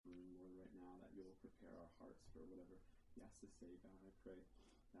prepare our hearts for whatever he has to say, God. I pray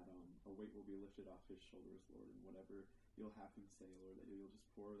that a weight will be lifted off his shoulders, Lord, and whatever you'll have him say, Lord, that you'll just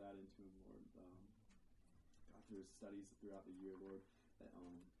pour that into him, Lord. God, through his studies throughout the year, Lord, that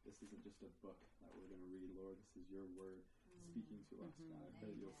this isn't just a book that we're going to read, Lord. This is your word speaking to us, God. I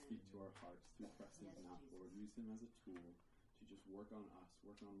pray that you'll speak to our hearts through Preston Knapp, Lord. Use him as a tool to just work on us,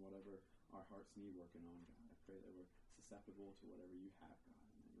 work on whatever our hearts need working on, God. I pray that we're susceptible to whatever you have, God,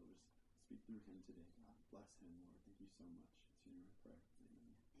 and that you'll just speak through him today, God. Bless him, Lord. Thank you so much. It's in your name I pray.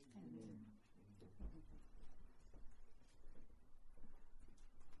 Amen.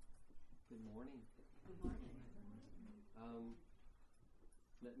 Good morning. Good morning.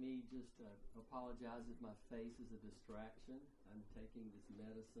 Let me just apologize if my face is a distraction. I'm taking this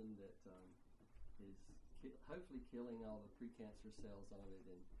medicine that is hopefully killing all the precancer cells on it,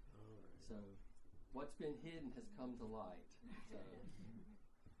 and so what's been hidden has come to light. So,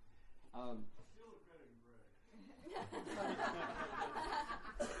 still a credit gray.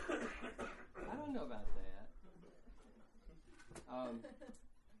 I don't know about that.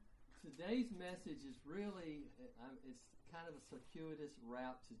 Today's message is really, it's kind of a circuitous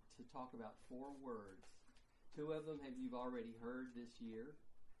route to talk about 4 words. 2 of them you've already heard this year,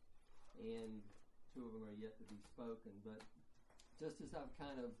 and 2 of them are yet to be spoken. But just as I've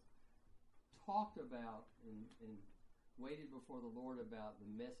kind of talked about and waited before the Lord about the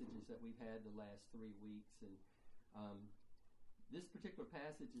messages that we've had the last 3 weeks, and this particular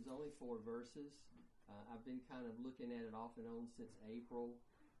passage is only 4 verses. I've been kind of looking at it off and on since April.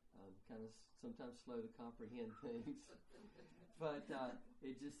 Kind of sometimes slow to comprehend things, but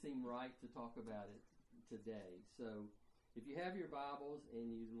it just seemed right to talk about it today. So if you have your Bibles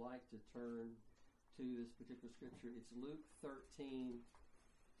and you'd like to turn to this particular scripture, it's Luke 13,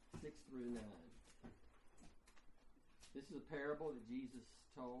 6 through 9. This is a parable that Jesus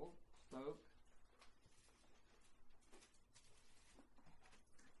spoke.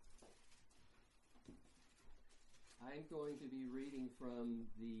 I'm going to be reading from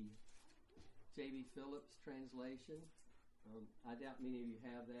the J.B. Phillips translation. I doubt many of you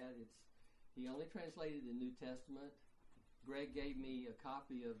have that. He only translated the New Testament. Greg gave me a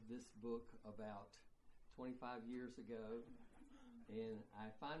copy of this book about 25 years ago, and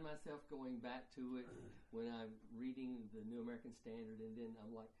I find myself going back to it when I'm reading the New American Standard, and then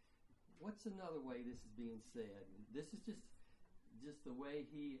I'm like, what's another way this is being said? And this is just the way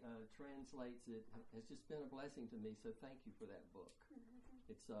he translates it has just been a blessing to me, so thank you for that book.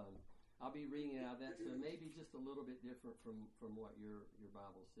 It's I'll be reading it out of that, so maybe just a little bit different from what your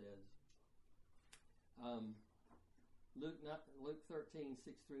Bible says. Luke 13,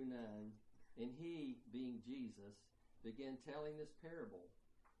 6 through 9, and he, being Jesus, began telling this parable.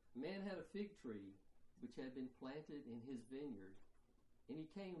 A man had a fig tree which had been planted in his vineyard, and he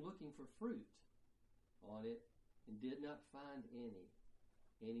came looking for fruit on it, and did not find any.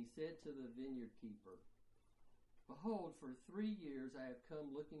 And he said to the vineyard keeper, Behold, for 3 years I have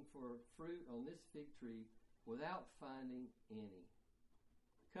come looking for fruit on this fig tree without finding any.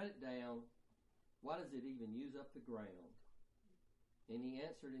 Cut it down. Why does it even use up the ground? And he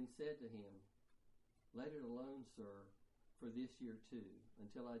answered and said to him, Let it alone, sir, for this year too,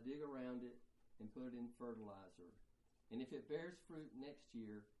 until I dig around it and put in fertilizer. And if it bears fruit next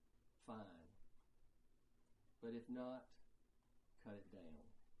year, fine. But if not, cut it down.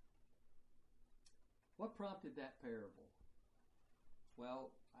 What prompted that parable?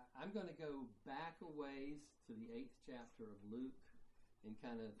 Well, I'm going to go back a ways to the 8th chapter of Luke and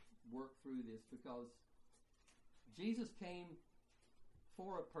kind of work through this, because Jesus came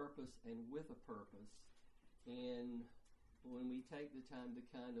for a purpose and with a purpose. And when we take the time to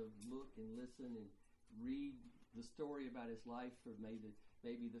kind of look and listen and read the story about his life for maybe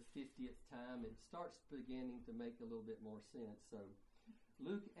the 50th time, it starts beginning to make a little bit more sense. So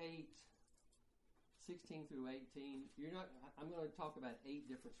Luke 8, 16 through 18, I'm going to talk about 8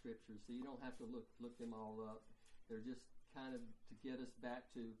 different scriptures, so you don't have to look them all up. They're just kind of to get us back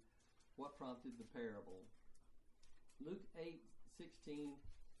to what prompted the parable. Luke 8, 16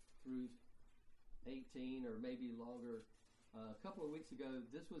 through 18, or maybe longer. A couple of weeks ago,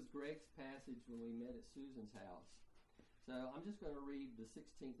 this was Greg's passage when we met at Susan's house. So I'm just going to read the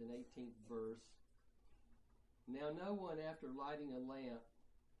 16th and 18th verse. Now no one, after lighting a lamp,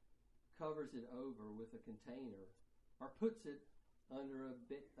 covers it over with a container or puts it under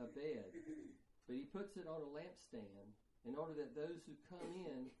a bed, but he puts it on a lampstand in order that those who come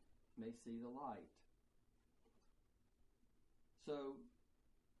in may see the light. So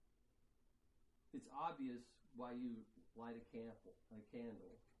it's obvious why you light a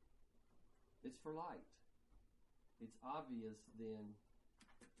candle. It's for light. It's obvious then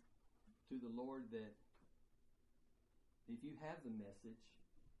to the Lord that if you have the message,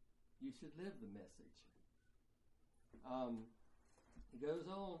 you should live the message. He goes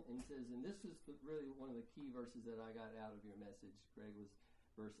on and says, and this is really one of the key verses that I got out of your message, Greg, was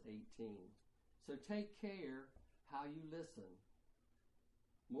verse 18. So take care how you listen.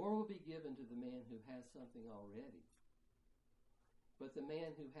 More will be given to the man who has something already. But the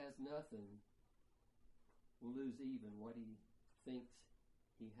man who has nothing will lose even what he thinks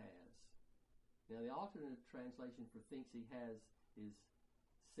he has. Now, the alternate translation for thinks he has is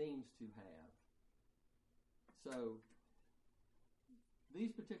seems to have. So,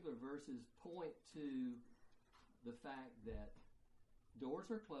 these particular verses point to the fact that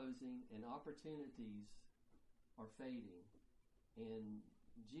doors are closing and opportunities are fading. And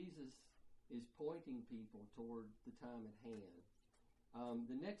Jesus is pointing people toward the time at hand.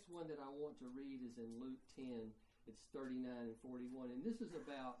 The next one that I want to read is in Luke 10. It's 39 and 41. And this is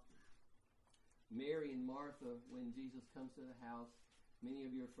about Mary and Martha when Jesus comes to the house. Many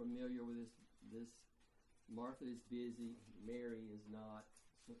of you are familiar with this. Martha is busy. Mary is not,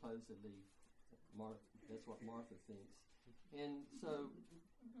 supposedly. That's what Martha thinks. And so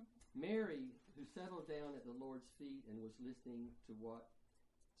Mary, who settled down at the Lord's feet and was listening to what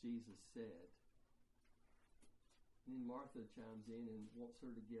Jesus said. And then Martha chimes in and wants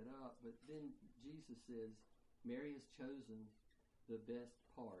her to get up. But then Jesus says, Mary has chosen the best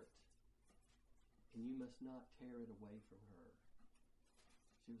part, and you must not tear it away from her.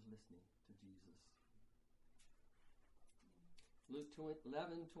 She was listening to Jesus. Luke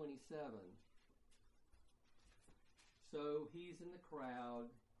 11:27. So he's in the crowd,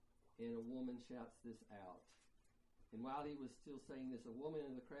 and a woman shouts this out. And while he was still saying this, a woman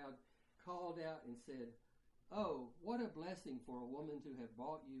in the crowd called out and said, "Oh, what a blessing for a woman to have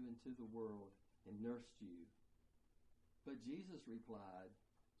brought you into the world and nursed you." But Jesus replied,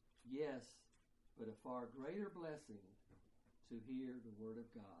 "Yes, but a far greater blessing to hear the word of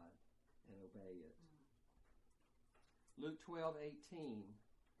God and obey it." Luke 12:18.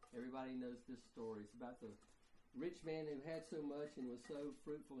 Everybody knows this story. It's about the rich man who had so much and was so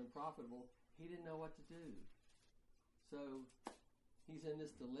fruitful and profitable, he didn't know what to do. So he's in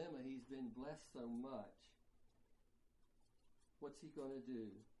this dilemma. He's been blessed so much. What's he going to do?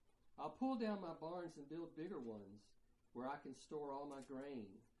 I'll pull down my barns and build bigger ones where I can store all my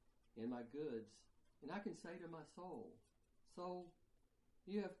grain and my goods. And I can say to my soul, "Soul,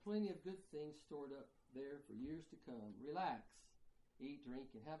 you have plenty of good things stored up there for years to come. Relax, eat,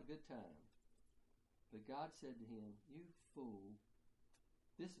 drink, and have a good time." But God said to him, "You fool,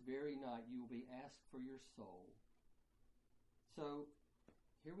 this very night you will be asked for your soul." So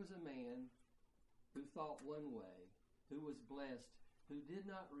here was a man who thought one way, who was blessed, who did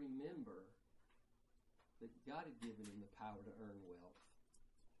not remember that God had given him the power to earn wealth.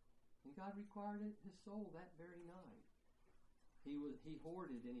 And God required his soul that very night. He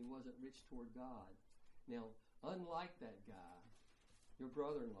hoarded and he wasn't rich toward God. Now, unlike that guy, your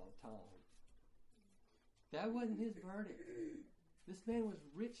brother-in-law, Tom, that wasn't his verdict. This man was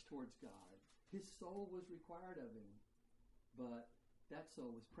rich towards God. His soul was required of him. But that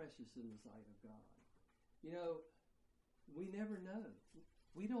soul was precious in the sight of God. You know, we never know.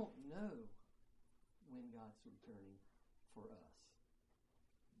 We don't know when God's returning for us.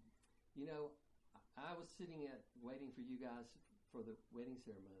 You know, I was sitting waiting for you guys for the wedding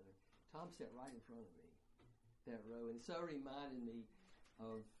ceremony. Tom sat right in front of me, that row, and so reminded me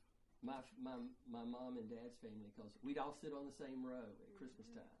of my mom and dad's family, because we'd all sit on the same row at Christmas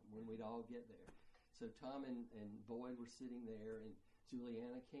time when we'd all get there. So Tom and Boyd were sitting there, and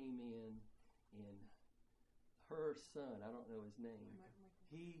Juliana came in, and her son, I don't know his name,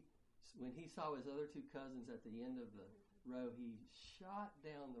 when he saw his other two cousins at the end of the row, he shot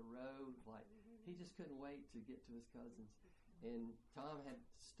down the road like he just couldn't wait to get to his cousins. And Tom had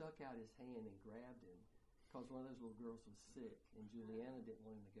stuck out his hand and grabbed him because one of those little girls was sick, and Juliana didn't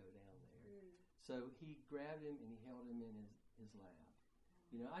want him to go down there. So he grabbed him and he held him in his lap.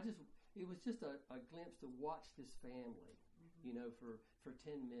 You know, it was just a glimpse to watch this family, you know, for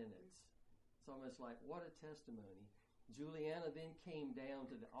 10 minutes. It's almost like, what a testimony. Juliana then came down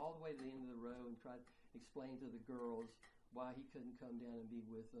all the way to the end of the row and tried to explain to the girls why he couldn't come down and be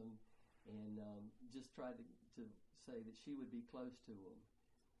with them, and just tried to say that she would be close to him.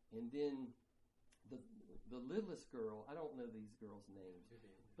 And then the littlest girl, I don't know these girls' names,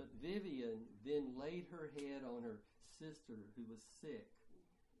 but Vivian then laid her head on her sister who was sick,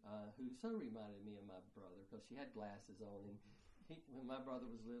 who so reminded me of my brother because she had glasses on. And when my brother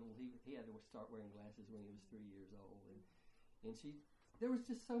was little, he had to start wearing glasses when he was 3 years old. And there was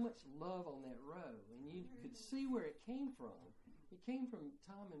just so much love on that row, and you could see where it came from. It came from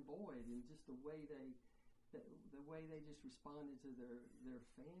Tom and Boyd and just the way they just responded to their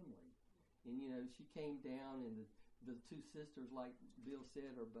family. And she came down, and the two sisters, like Bill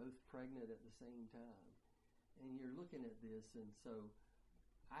said, are both pregnant at the same time. And you're looking at this, and so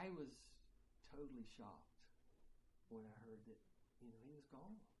I was totally shocked when I heard that he was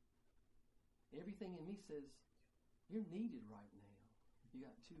gone. Everything in me says, you're needed right now. You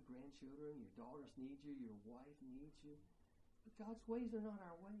got 2 grandchildren, your daughters need you, your wife needs you. But God's ways are not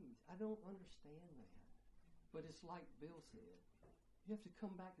our ways. I don't understand that. But it's like Bill said, you have to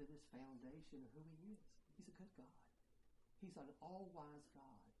come back to this foundation of who he is. He's a good God. He's an all-wise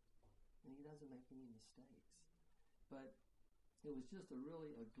God, and he doesn't make any mistakes. But it was just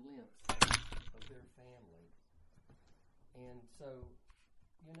really a glimpse of their family. And so,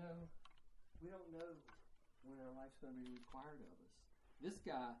 we don't know when our life's going to be required of us. This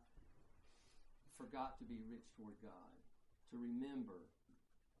guy forgot to be rich toward God, to remember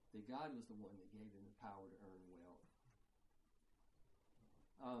that God was the one that gave him the power to earn wealth.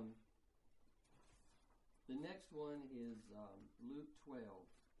 The next one is Luke 12,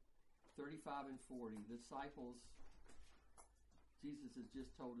 35 and 40. The disciples, Jesus has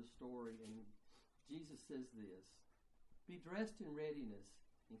just told a story, and Jesus says this, be dressed in readiness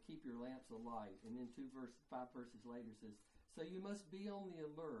and keep your lamps alight. And then 5 verses later says, so you must be on the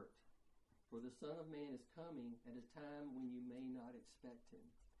alert, for the Son of Man is coming at a time when you may not expect him.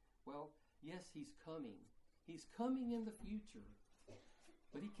 Well, yes, he's coming. He's coming in the future.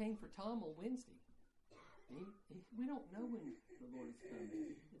 But he came for Tom on Wednesday. We don't know when the Lord is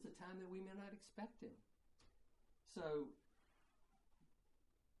coming. It's a time that we may not expect him. So,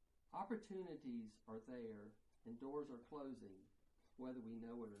 opportunities are there and doors are closing, whether we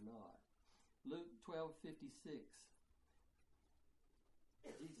know it or not. Luke 12:56.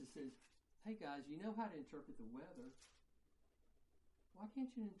 Jesus says, hey guys, you know how to interpret the weather. Why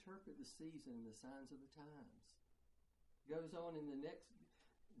can't you interpret the season and the signs of the times? Goes on in the next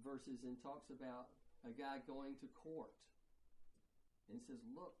verses and talks about a guy going to court. And says,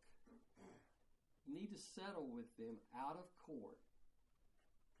 look, you need to settle with them out of court.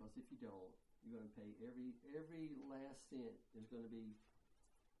 Because if you don't, you're going to pay every last cent is going to be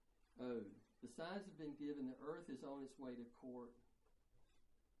owed. The signs have been given. The earth is on its way to court,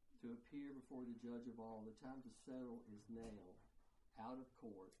 to appear before the judge of all. The time to settle is now, out of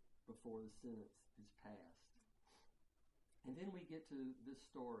court, before the sentence is passed. And then we get to this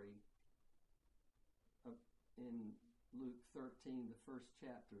story in Luke 13, the first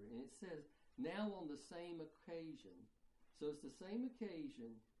chapter. And it says, now on the same occasion. So it's the same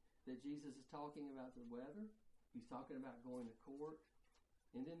occasion that Jesus is talking about the weather. He's talking about going to court.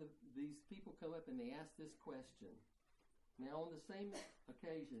 And then these people come up and they ask this question. Now on the same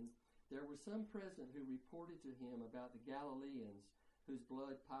occasion, there were some present who reported to him about the Galileans whose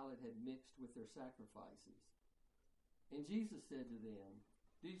blood Pilate had mixed with their sacrifices. And Jesus said to them,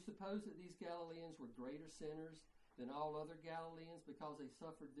 do you suppose that these Galileans were greater sinners than all other Galileans because they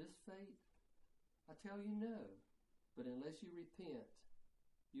suffered this fate? I tell you no, but unless you repent,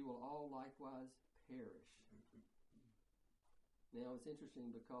 you will all likewise perish. Now it's interesting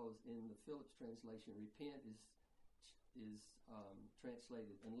because in the Phillips translation, repent is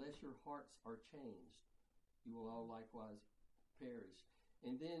translated, unless your hearts are changed, you will all likewise perish.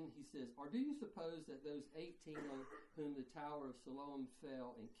 And then he says, or do you suppose that those 18 of whom the Tower of Siloam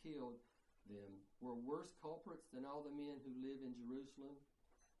fell and killed them were worse culprits than all the men who live in Jerusalem?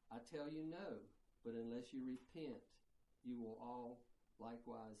 I tell you no, but unless you repent, you will all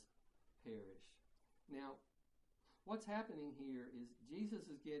likewise perish. Now, what's happening here is Jesus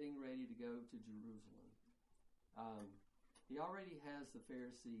is getting ready to go to Jerusalem. He already has the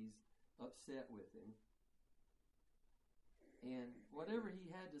Pharisees upset with him. And whatever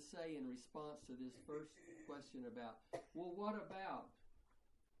he had to say in response to this first question about, well, what about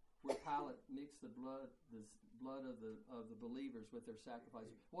where Pilate mixed the blood of the believers with their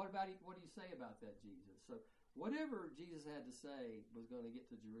sacrifices? What do you say about that, Jesus? So whatever Jesus had to say was going to get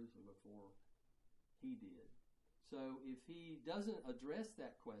to Jerusalem before he did. So if he doesn't address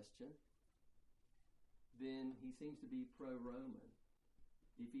that question, then he seems to be pro-Roman.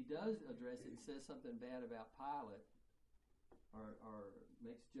 If he does address it and says something bad about Pilate, or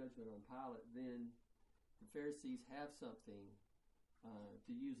makes judgment on Pilate, then the Pharisees have something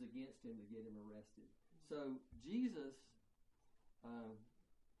to use against him to get him arrested. So Jesus,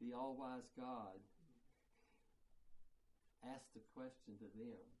 the all-wise God, asked the question to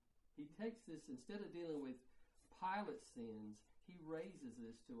them. He takes this, instead of dealing with Pilate's sins, he raises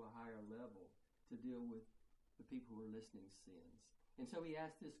this to a higher level to deal with the people who are listening's sins. And so he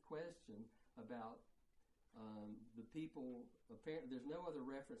asked this question about The people, apparently, there's no other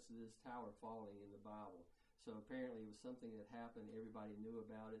reference to this tower falling in the Bible. So apparently it was something that happened. Everybody knew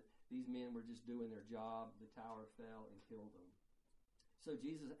about it. These men were just doing their job. The tower fell and killed them. So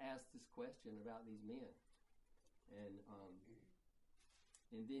Jesus asked this question about these men.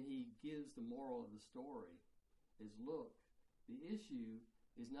 And then he gives the moral of the story is, look, the issue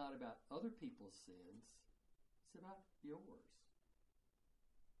is not about other people's sins. It's about yours.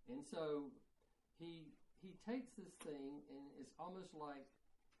 And so he takes this thing, and it's almost like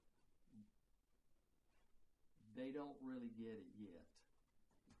they don't really get it yet.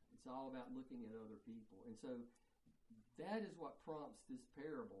 It's all about looking at other people. And so that is what prompts this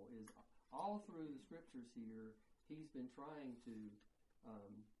parable, is all through the scriptures here, he's been trying to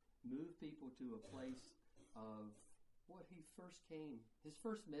move people to a place of what he first came. His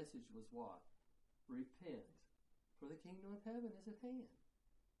first message was what? Repent, for the kingdom of heaven is at hand.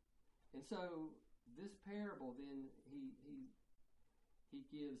 And so this parable then he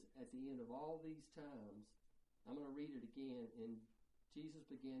gives at the end of all these times. I'm going to read it again. And Jesus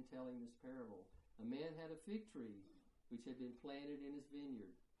began telling this parable. A man had a fig tree which had been planted in his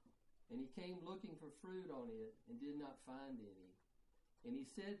vineyard, and he came looking for fruit on it and did not find any. And he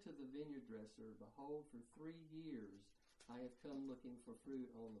said to the vineyard dresser, behold, for 3 years I have come looking for fruit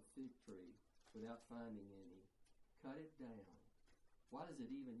on the fig tree without finding any. Cut it down. Why does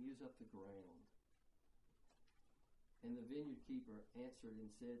it even use up the ground? And the vineyard keeper answered and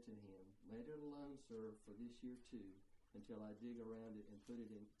said to him, let it alone, sir, for this year too, until I dig around it and put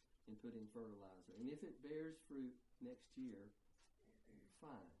in fertilizer. And if it bears fruit next year,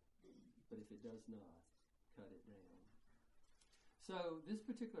 fine. But if it does not, cut it down. So this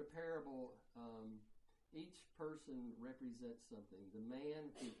particular parable, each person represents something. The man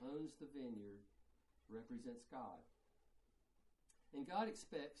who owns the vineyard represents God. And God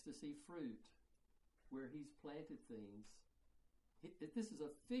expects to see fruit where he's planted things. This is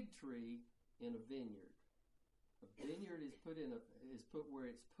a fig tree in a vineyard. A vineyard is put where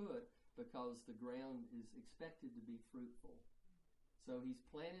it's put because the ground is expected to be fruitful. So he's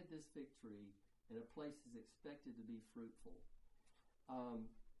planted this fig tree in a place that's expected to be fruitful.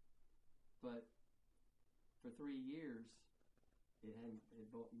 But for 3 years, it hadn't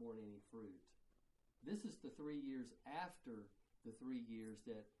borne any fruit. This is the 3 years after the 3 years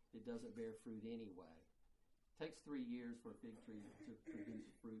that it doesn't bear fruit anyway. It takes 3 years for a fig tree to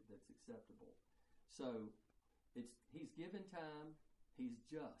produce fruit that's acceptable. So he's given time. He's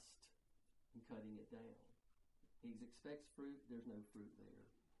just in cutting it down. He expects fruit. There's no fruit there.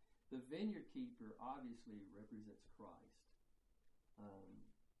 The vineyard keeper obviously represents Christ.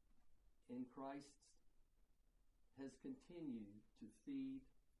 And Christ has continued to feed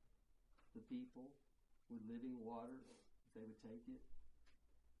the people with living water, if they would take it,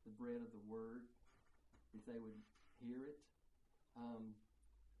 the bread of the word, if they would hear it.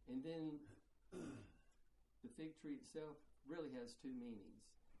 And then the fig tree itself really has two meanings.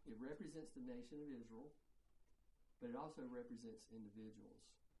 It represents the nation of Israel, but it also represents individuals.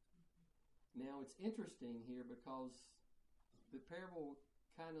 Now, it's interesting here because the parable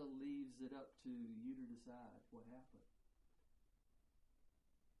kind of leaves it up to you to decide what happened.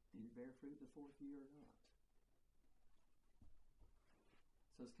 Did it bear fruit the 4th year or not?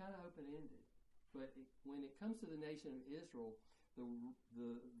 So it's kind of open-ended. But when it comes to the nation of Israel,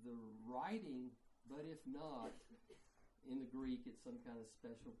 the writing, but if not, in the Greek, it's some kind of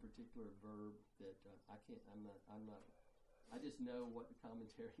special particular verb that I just know what the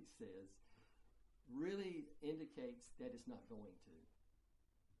commentary says, really indicates that it's not going to.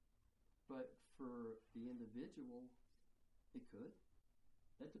 But for the individual, it could.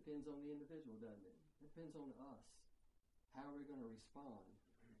 That depends on the individual, doesn't it? It depends on us. How are we going to respond?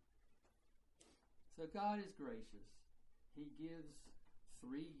 So God is gracious. He gives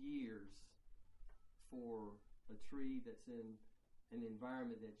 3 years for a tree that's in an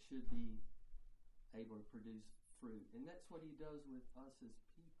environment that should be able to produce fruit. And that's what he does with us as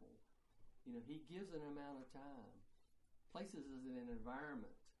people. You know, he gives an amount of time, places us in an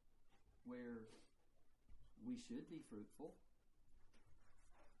environment where we should be fruitful.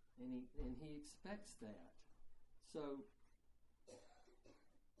 And he expects that. So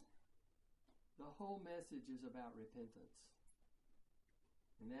the whole message is about repentance.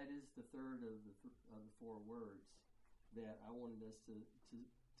 And that is the third of the 4 words that I wanted us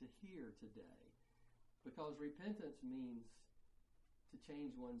to hear today. Because repentance means to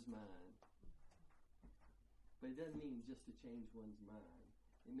change one's mind. But it doesn't mean just to change one's mind.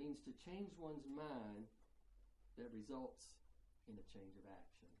 It means to change one's mind that results in a change of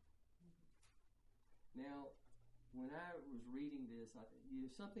action. Now, when I was reading this,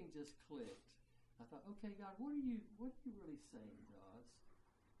 something just clicked. I thought, okay, God, what are you really saying to us?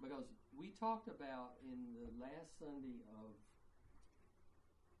 Because we talked about in the last Sunday of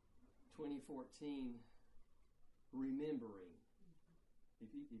 2014 remembering.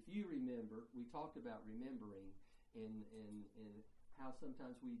 If you remember, we talked about remembering and how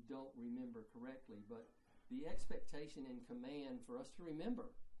sometimes we don't remember correctly, but the expectation and command for us to remember.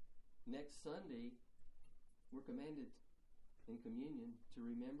 Next Sunday, we're commanded in communion to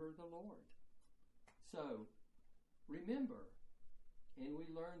remember the Lord. So, remember. And we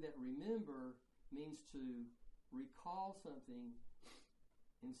learned that remember means to recall something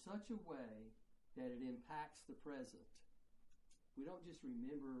in such a way that it impacts the present. We don't just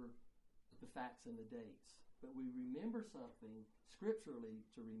remember the facts and the dates, but we remember something scripturally.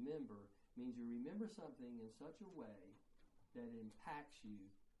 To remember means you remember something in such a way that it impacts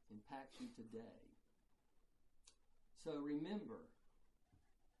you today. So remember.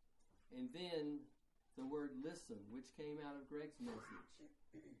 And then the word listen, which came out of Greg's message.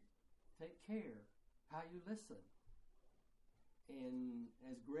 Take care how you listen. And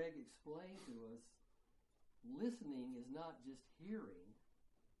as Greg explained to us, listening is not just hearing.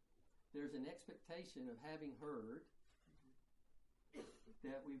 There's an expectation of having heard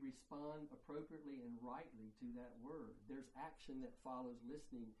that we respond appropriately and rightly to that word. There's action that follows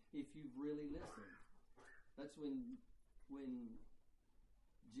listening if you've really listened. That's when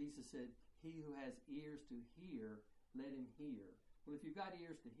Jesus said, "He who has ears to hear, let him hear." Well, if you've got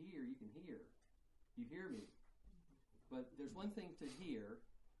ears to hear, you can hear. You hear me. But there's one thing to hear,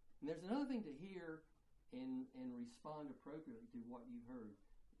 and there's another thing to hear and respond appropriately to what you've heard.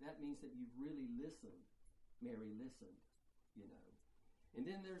 That means that you've really listened. Mary listened, you know. And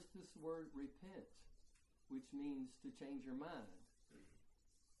then there's this word repent, which means to change your mind.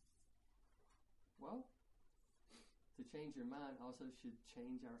 Well, to change your mind also should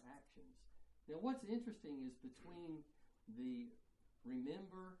change our actions. Now, what's interesting is between the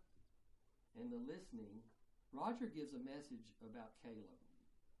remember and the listening, Roger gives a message about Caleb.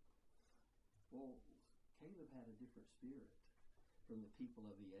 Well, Caleb had a different spirit from the people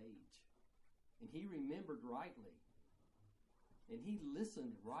of the age. And he remembered rightly. And he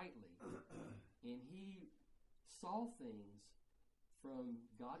listened rightly. And he saw things from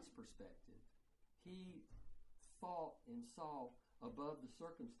God's perspective. He thought and saw above the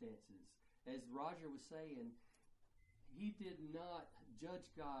circumstances. As Roger was saying, he did not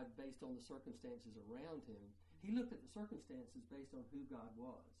judge God based on the circumstances around him. He looked at the circumstances based on who God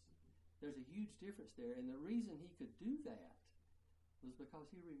was. There's a huge difference there. And the reason he could do that was because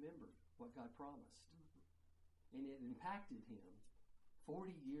he remembered what God promised. And it impacted him.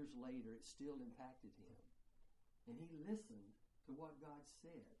 40 years later, it still impacted him. And he listened to what God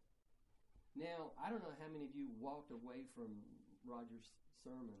said. Now, I don't know how many of you walked away from Roger's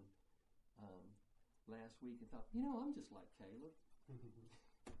sermon last week and thought, I'm just like Caleb.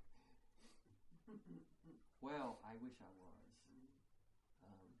 Well, I wish I was.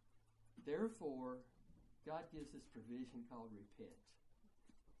 Therefore, God gives this provision called repent.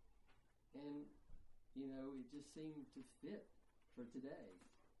 And, it just seemed to fit for today.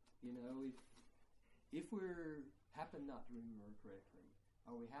 If we happen not to remember correctly,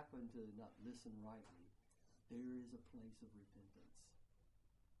 or we happen to not listen rightly, there is a place of repentance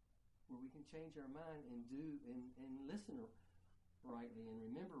where we can change our mind and listen rightly and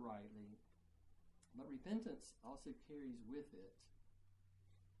remember rightly. But repentance also carries with it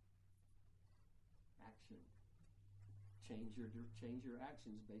action. Change your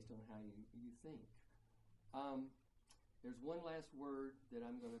actions based on how you think. There's one last word that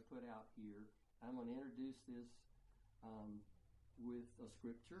I'm going to put out here. I'm going to introduce this with a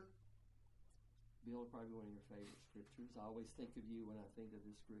scripture. Bill, probably one of your favorite scriptures. I always think of you when I think of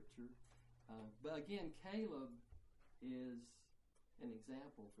this scripture. But again, Caleb is an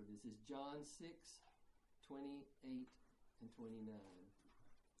example for this. Is John 6:28 and 29.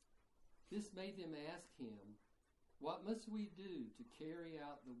 This made them ask him, "What must we do to carry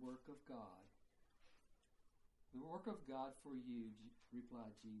out the work of God?" "The work of God for you,"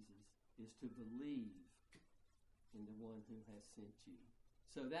 replied Jesus, "is to believe in the one who has sent you."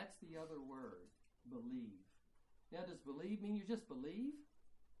 So that's the other word, believe. Now, does believe mean you just believe?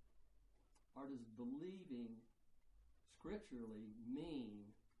 Or does believing scripturally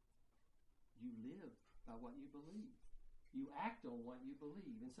mean you live by what you believe? You act on what you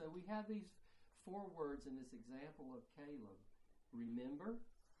believe. And so we have these 4 words in this example of Caleb. Remember,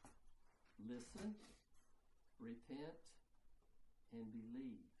 listen, repent, and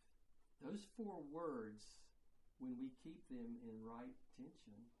believe. Those 4 words, when we keep them in right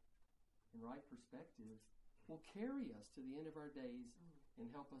tension, in right perspective, will carry us to the end of our days and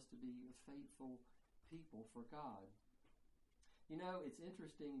help us to be a faithful people for God. You know, it's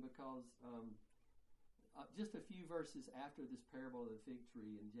interesting because just a few verses after this parable of the fig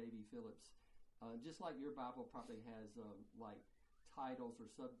tree in J.B. Phillips, just like your Bible probably has like titles or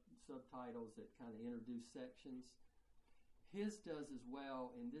subtitles that kind of introduce sections, his does as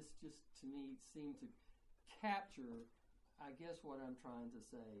well, and this just to me seemed to capture, I guess, what I'm trying to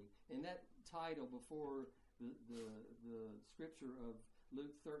say. And that title before the scripture of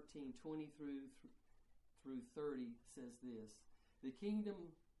Luke 13:20 through 30 says this: the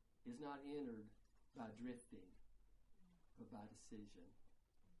kingdom is not entered by drifting, but by decision.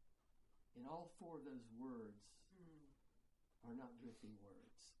 And all four of those words are not drifting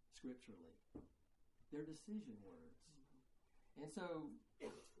words scripturally. They're decision words. And so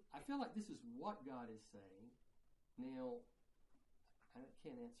I feel like this is what God is saying. Now, I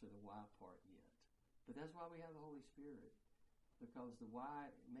can't answer the why part yet, but that's why we have the Holy Spirit, because the why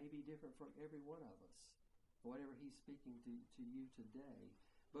may be different for every one of us, whatever He's speaking to you today.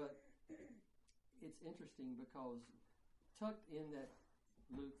 But it's interesting because tucked in that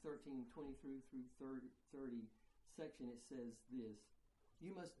Luke 13:20 through 30 section, it says this: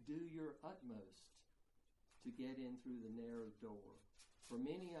 you must do your utmost to get in through the narrow door. For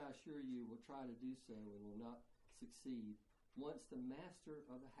many, I assure you, will try to do so and will not succeed once the master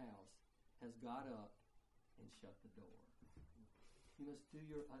of the house has got up and shut the door. You must do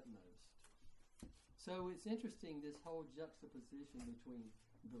your utmost. So it's interesting, this whole juxtaposition between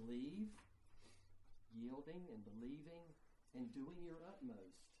believe, yielding and believing, and doing your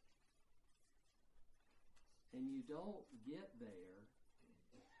utmost. And you don't get there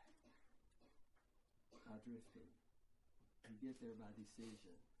by drifting. You get there by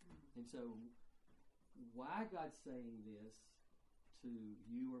decision. And so why God's saying this to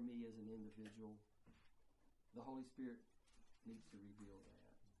you or me as an individual, the Holy Spirit needs to reveal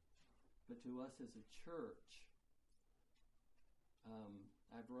that. But to us as a church,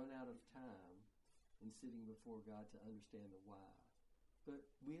 I've run out of time in sitting before God to understand the why. But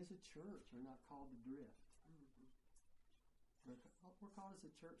we as a church are not called to drift. We're called as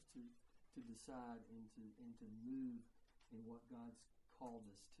a church to decide and to move in what God's called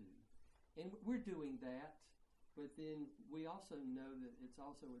us to. And we're doing that, but then we also know that it's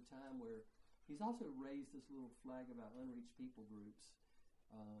also a time where He's also raised this little flag about unreached people groups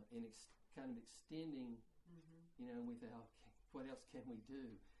and kind of extending, you know, and we say, oh, what else can we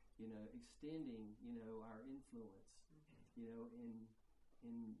do? You know, extending, you know, our influence, you know, in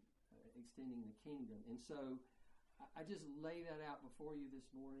extending the kingdom. And so I just lay that out before you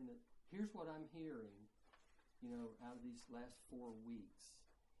this morning, that here's what I'm hearing, you know, out of these last 4 weeks.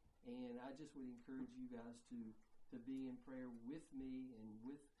 And I just would encourage you guys to be in prayer with me and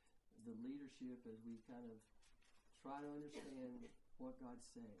with the leadership as we kind of try to understand what God's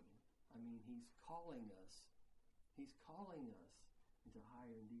saying. I mean, He's calling us. He's calling us into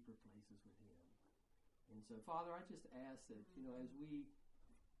higher and deeper places with Him. And so, Father, I just ask that, you know, as we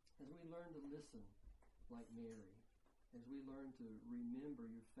learn to listen like Mary, as we learn to remember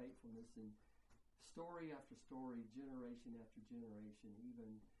your faithfulness in story after story, generation after generation,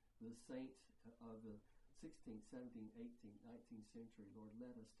 even the saints of the 16th, 17th, 18th, 19th century, Lord,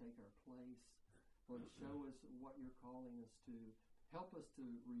 let us take our place. Lord, show us what you're calling us to. Help us to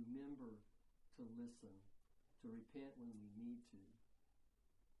remember to listen, to repent when we need to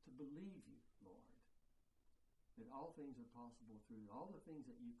believe you, Lord, that all things are possible through you. All the things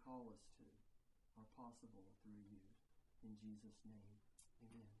that you call us to are possible through you. In Jesus' name,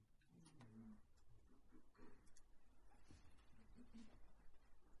 amen.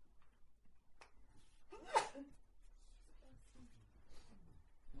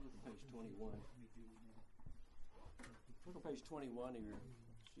 Look at page 21. Look at page 21 of your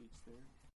sheets there.